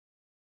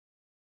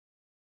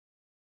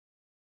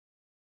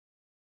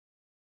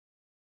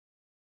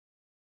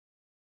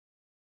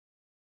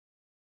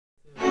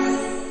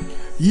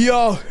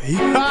Yo,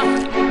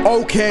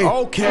 okay.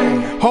 Hold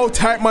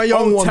tight, my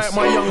young ones.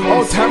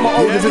 Hold tight, my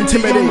olders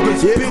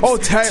intimidated. Yeah.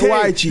 Hold tight,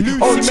 YG.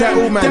 Hold tight,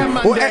 all man.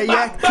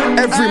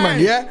 Every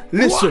man, yeah.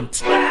 Listen.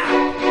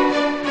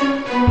 I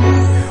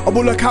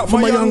will look out for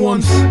my young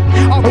ones.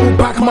 I will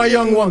back my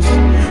young ones.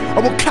 I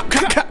will clap,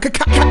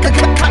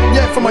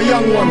 yeah, for my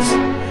young ones.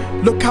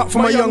 Look out for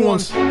my young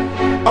ones.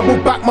 I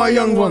will back my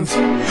young ones.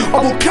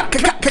 I will clap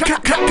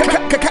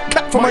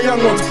for my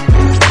young ones.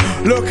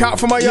 Look out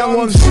for my young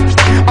ones.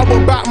 I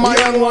will back my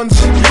young ones.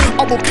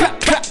 I will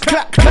clap for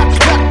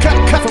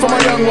my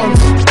young ones.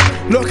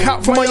 Look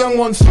out for my young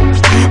ones.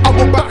 I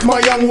will back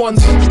my young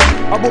ones.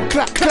 I will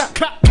clap.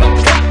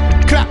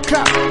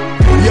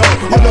 Yo,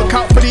 I look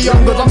out for the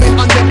youngers. I'm in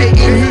under 18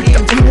 who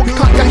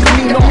can't get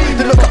clean up.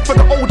 They look out for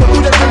the older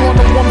who they bring on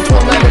the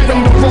 1-to-1 and them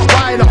the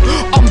Rottweiler.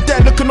 I'm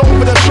there looking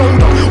over their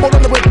shoulder. All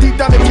on the way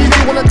deep down. If you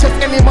wanna test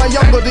any of my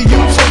younger, the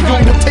youth, so you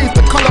will taste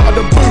the colour of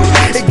the boot.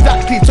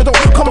 Exactly, so don't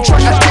come try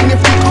that thing.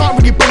 If you can't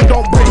really bring,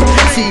 don't bring.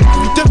 See,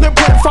 there's no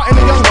point fighting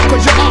the younger,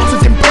 cause your ass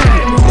is in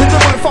pain. There's no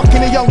point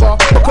fucking the younger,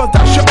 because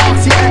that's your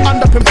ass, he ain't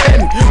end up in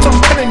pen. So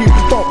I'm telling you,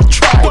 don't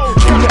try,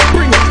 do not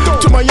bring it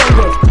to my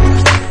younger.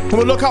 I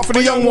will look out for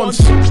the young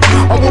ones.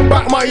 I will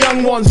back my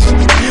young ones.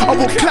 I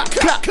will clap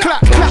for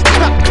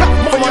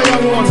my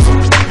young ones.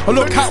 I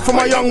look out for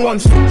my young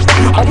ones.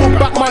 I will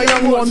back my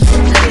young ones.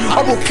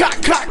 I will clap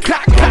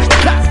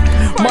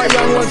my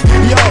young ones.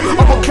 Yo,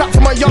 I will clap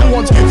for my young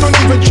ones. Don't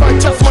even try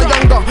test my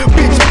younger.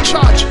 Bitch in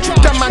charge.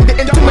 That man they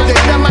intimidate.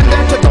 That man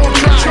there to don't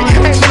try.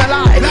 Ain't gonna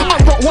lie.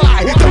 I'm not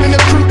why. Done in the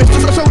crew. It's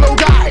just a solo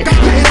guy.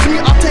 It's me.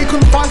 I've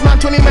taken 5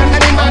 man, 20 men,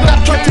 any man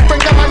that tried to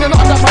bring that man. You're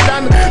not that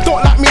man.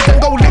 Don't like me,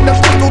 then go lick the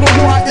pistol. Don't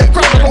know how you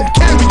grab. I don't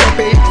care who you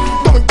be.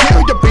 Don't care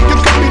who you be. You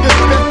can be the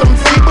best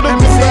MC, but I'm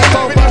just like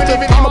so fast to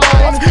become a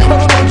boss. I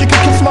don't know if you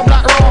can kiss my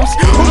black rose.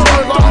 Who don't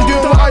know if I'm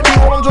doing what I do.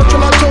 All I'm just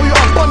trying to tell you,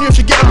 I'm on you if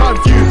you get my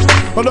view.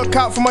 I look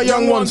out for my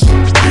young ones.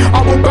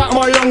 I will back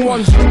my young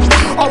ones.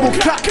 I will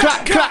clap for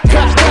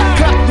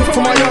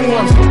my young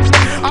ones.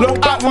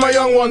 Look out for my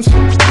young ones.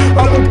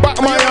 I will back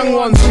my young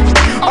ones.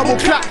 I will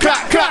clap for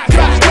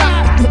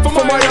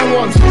my young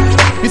ones.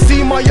 You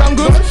see my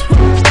youngers?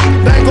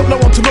 They ain't got no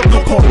one to look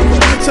upon.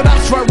 So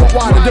that's right,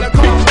 Rottweiler, the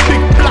big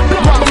black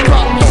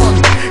round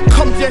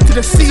comes here to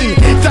the scene.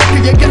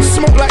 Exactly, you get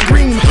smoked like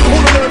green. All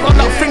I know is I'm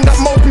that thing that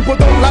most people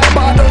don't like,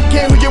 but I don't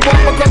care who you want,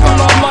 because I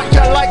know I'm like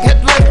you like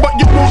headlights, but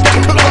you will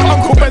get cooked like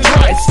Uncle Ben's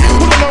rice.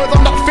 All I know is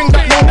I'm that thing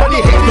that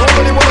nobody hates,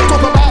 nobody wanna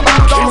talk about.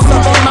 Don't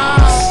stop on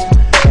mass.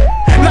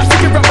 Like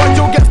cigarette when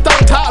you get stuck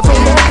tight, so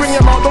don't bring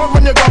him out, don't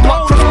run your gun,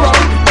 not Chris Brown.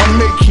 I'll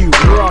make you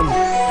run.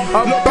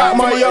 I'll back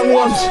my young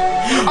ones.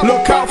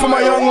 Look out for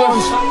my young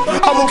ones.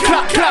 I will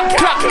clap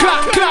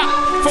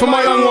for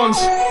my young ones.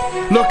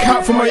 Look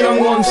out for my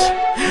young ones.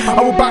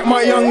 I will back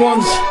my young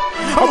ones.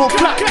 I will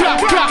clap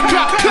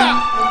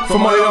for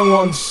my young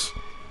ones.